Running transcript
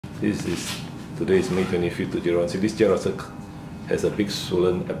Today is May 25th, 2016. This Jack Russell has a big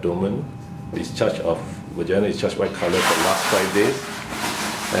swollen abdomen, discharge of vaginal discharge white color for the last 5 days,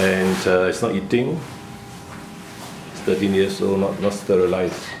 and it's not eating. It's 13 years old, not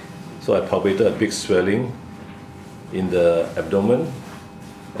sterilized. So I palpated a big swelling in the abdomen,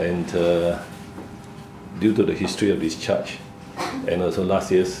 and due to the history of discharge and also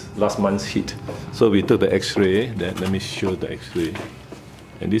last month's heat. So we took the x-ray. Let me show the x-ray.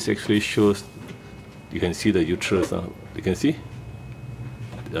 And this x-ray shows, you can see the uterus. You can see?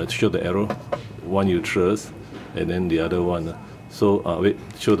 Show the arrow. One uterus and then the other one. So wait,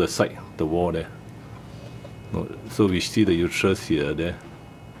 show the side, the wall there. So we see the uterus here, there.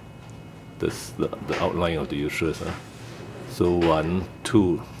 That's the outline of the uterus. So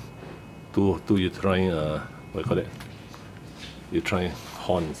two uterine, what do you call it? Uterine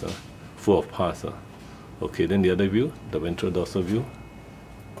horns, full of pus. Okay, then the other view, the ventral dorsal view.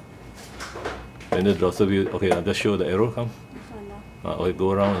 And the dorsal view, okay, I'll just show the arrow, come. Okay,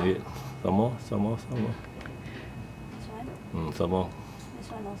 go around it. Some more. This one? Some more.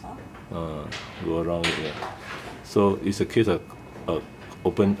 This one also? Go around it, yeah. So it's a case of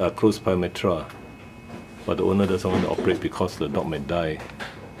closed pyometra, but the owner doesn't want to operate because the dog might die.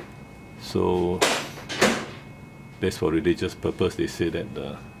 So that's for religious purpose. They say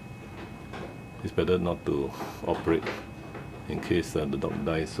that it's better not to operate in case the dog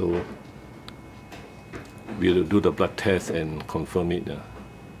dies. So we'll do the blood test and confirm it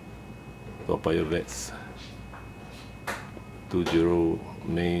for Vets 20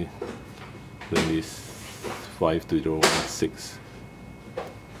 May 25, 2016.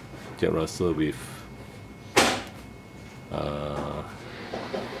 Jack Russell with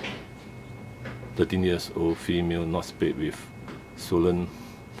 13 years old female, not spayed, with swollen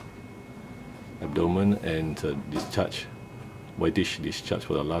abdomen and discharge, whitish discharge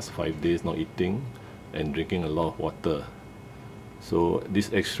for the last 5 days, not eating and drinking a lot of water. So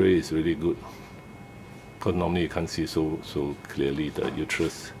this x-ray is really good because normally you can't see so clearly the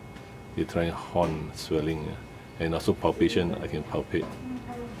uterus, uterine horn swelling, and also palpation. I can palpate.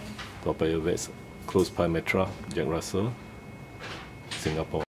 Vets, closed pyometra, Jack Russell, Singapore.